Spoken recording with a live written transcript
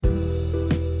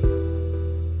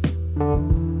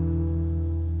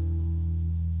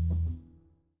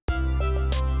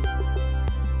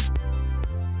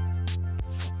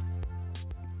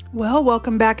Well,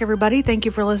 welcome back, everybody. Thank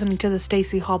you for listening to the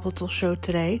Stacy Hobblitzel Show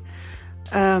today.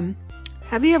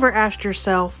 Have you ever asked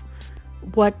yourself,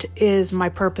 what is my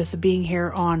purpose of being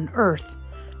here on Earth?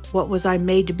 What was I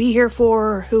made to be here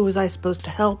for? Who was I supposed to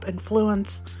help,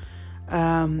 influence?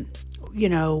 What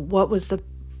was the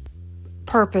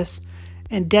purpose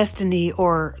and destiny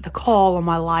or the call of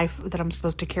my life that I'm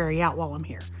supposed to carry out while I'm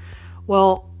here?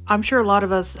 Well, I'm sure a lot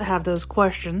of us have those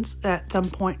questions at some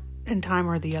point in time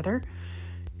or the other.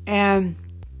 And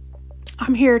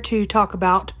I'm here to talk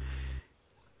about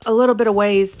a little bit of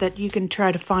ways that you can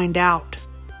try to find out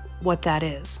what that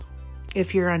is,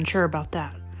 if you're unsure about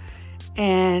that.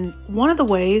 And one of the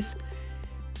ways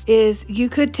is you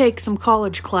could take some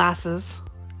college classes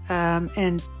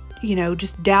and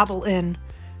just dabble in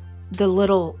the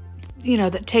little,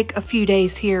 that take a few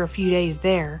days here, a few days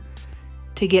there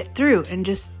to get through, and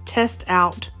just test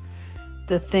out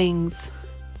the things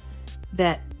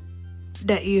that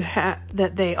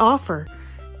they offer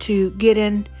to get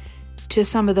in to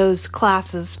some of those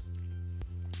classes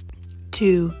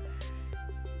to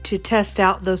test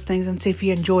out those things and see if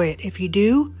you enjoy it. If you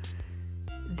do,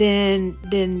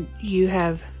 then you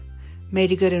have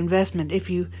made a good investment. If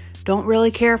you don't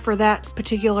really care for that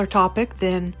particular topic,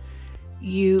 then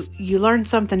you learn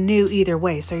something new either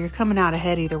way. So you're coming out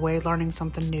ahead either way, learning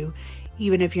something new,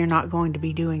 even if you're not going to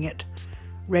be doing it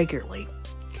regularly.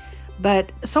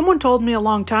 But someone told me a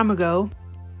long time ago,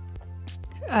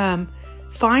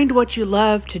 find what you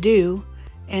love to do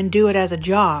and do it as a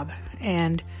job.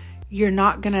 And you're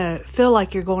not going to feel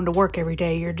like you're going to work every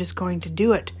day. You're just going to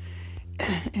do it.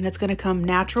 And it's going to come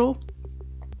natural.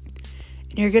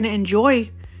 And you're going to enjoy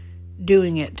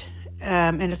doing it.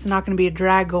 And it's not going to be a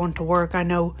drag going to work. I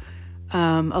know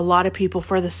a lot of people,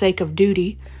 for the sake of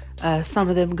duty, some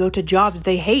of them go to jobs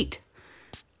they hate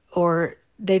or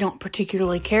they don't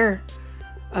particularly care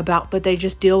about, but they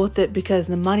just deal with it because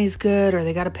the money's good or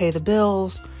they got to pay the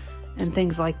bills and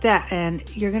things like that. And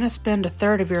you're going to spend a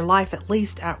third of your life at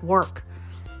least at work.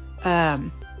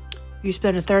 You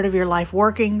spend a third of your life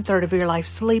working, third of your life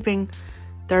sleeping,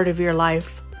 third of your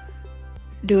life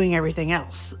doing everything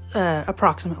else,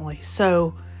 approximately.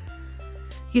 So,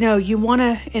 you want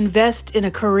to invest in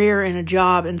a career, in a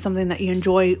job, in something that you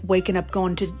enjoy waking up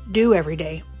going to do every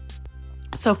day.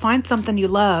 So find something you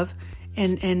love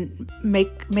and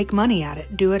make money at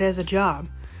it. Do it as a job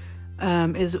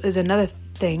is another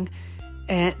thing.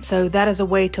 And so that is a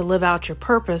way to live out your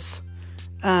purpose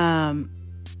in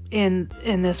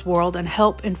this world and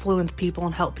help influence people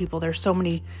and help people. There's so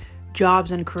many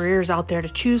jobs and careers out there to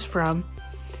choose from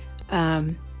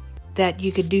that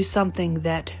you could do something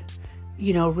that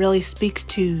really speaks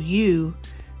to you,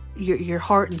 your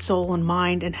heart and soul and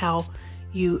mind, and how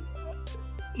you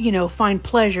find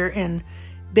pleasure in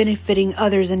benefiting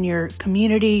others in your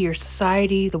community, your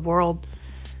society, the world,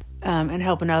 and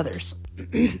helping others.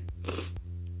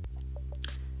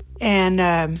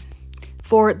 And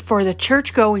for the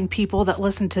church-going people that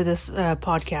listen to this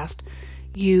podcast,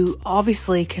 you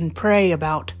obviously can pray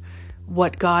about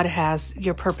what God has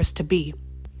your purpose to be,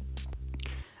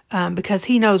 because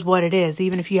He knows what it is,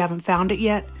 even if you haven't found it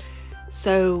yet.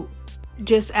 So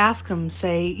just ask Him.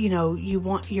 Say,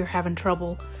 you're having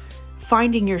trouble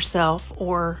finding yourself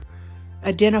or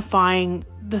identifying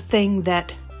the thing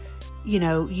that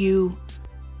you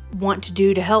want to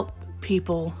do to help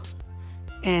people,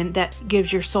 and that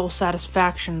gives your soul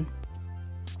satisfaction.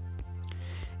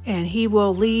 And He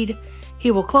will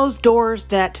close doors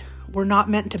that were not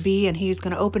meant to be, and He's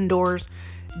going to open doors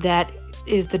that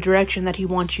is the direction that He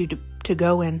wants you to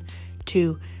go in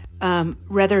to,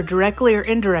 whether directly or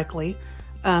indirectly.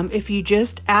 If you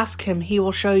just ask Him, He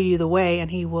will show you the way,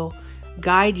 and He will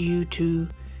guide you to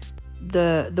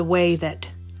the way that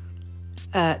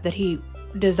He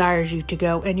desires you to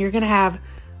go. And you're going to have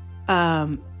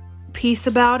peace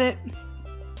about it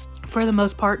for the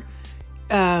most part.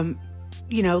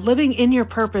 Living in your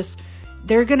purpose,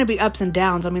 there are going to be ups and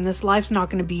downs. I mean, this life's not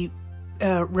going to be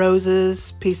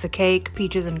roses, piece of cake,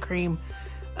 peaches and cream.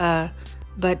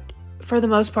 But for the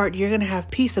most part, you're going to have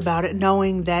peace about it,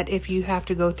 knowing that if you have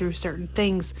to go through certain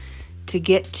things to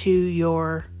get to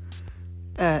your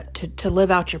to live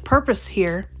out your purpose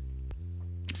here,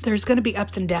 there's going to be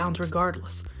ups and downs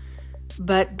regardless.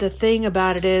 But the thing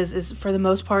about it is for the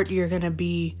most part, you're going to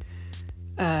be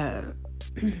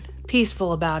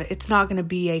peaceful about it. It's not going to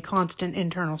be a constant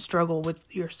internal struggle with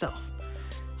yourself.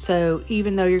 So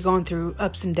even though you're going through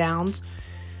ups and downs,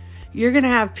 you're going to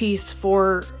have peace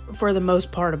for the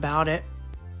most part about it.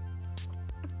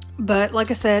 But like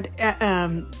I said,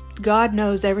 God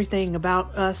knows everything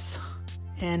about us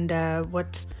and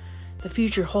what the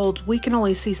future holds. We can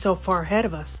only see so far ahead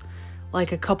of us.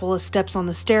 like a couple of steps on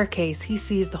the staircase. He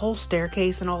sees the whole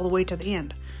staircase and all the way to the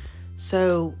end.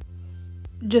 So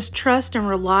just trust and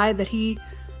rely that he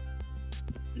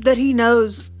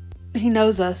knows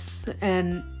us,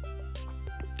 and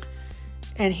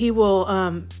he will,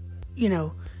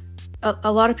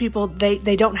 a lot of people,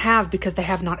 they don't have because they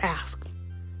have not asked.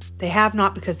 They have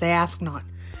not because they ask not.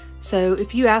 So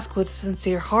if you ask with a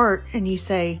sincere heart and you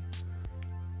say,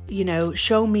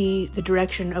 show me the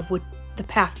direction of the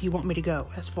path you want me to go,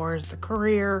 as far as the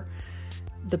career,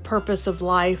 the purpose of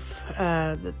life,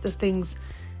 the things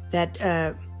that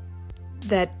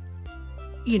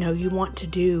you want to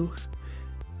do.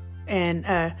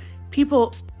 And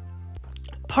people,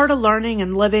 part of learning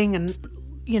and living and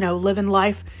living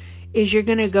life is you're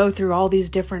going to go through all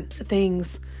these different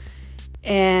things,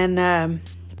 and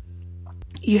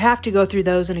you have to go through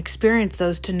those and experience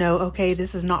those to know, okay,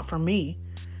 this is not for me.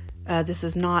 This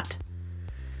is not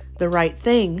the right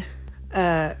thing.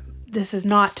 This is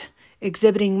not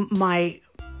exhibiting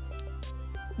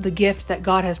the gift that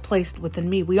God has placed within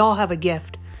me. We all have a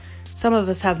gift. Some of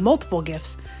us have multiple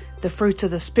gifts, the fruits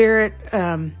of the Spirit,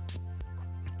 and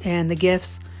the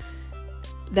gifts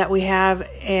that we have.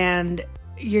 And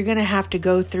you're going to have to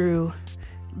go through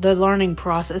the learning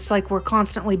process. It's like we're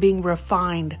constantly being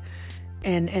refined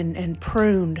and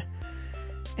pruned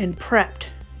and prepped,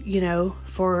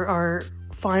 for our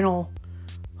final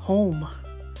home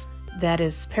that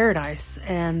is paradise.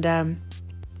 And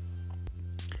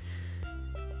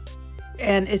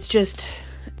it's just,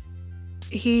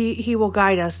 he will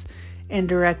guide us and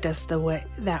direct us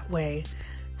that way.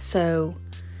 So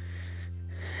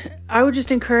I would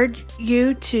just encourage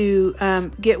you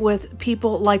to get with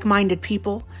people, like-minded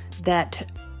people that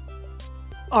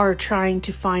are trying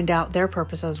to find out their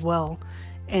purpose as well.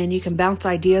 And you can bounce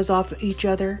ideas off each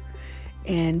other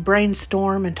and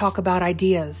brainstorm and talk about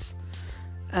ideas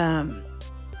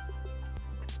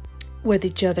with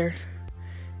each other.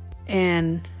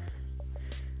 And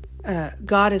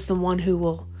God is the one who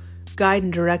will guide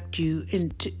and direct you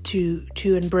to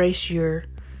embrace your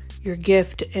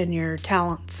gift and your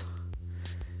talents.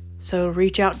 So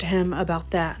reach out to him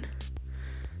about that.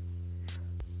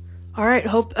 All right,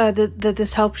 hope that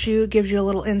this helps you, gives you a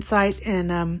little insight,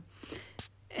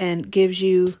 and gives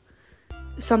you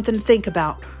something to think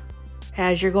about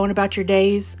as you're going about your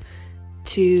days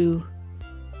to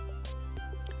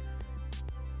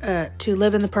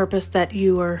live in the purpose that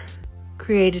you were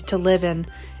created to live in,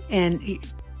 and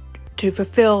to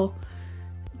fulfill,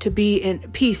 to be in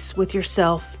peace with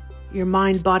yourself, your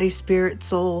mind, body, spirit,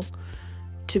 soul,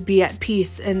 to be at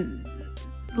peace and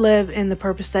live in the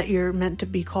purpose that you're meant to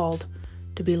be called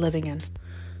to be living in.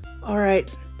 All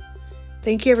right.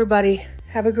 Thank you, everybody.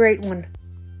 Have a great one.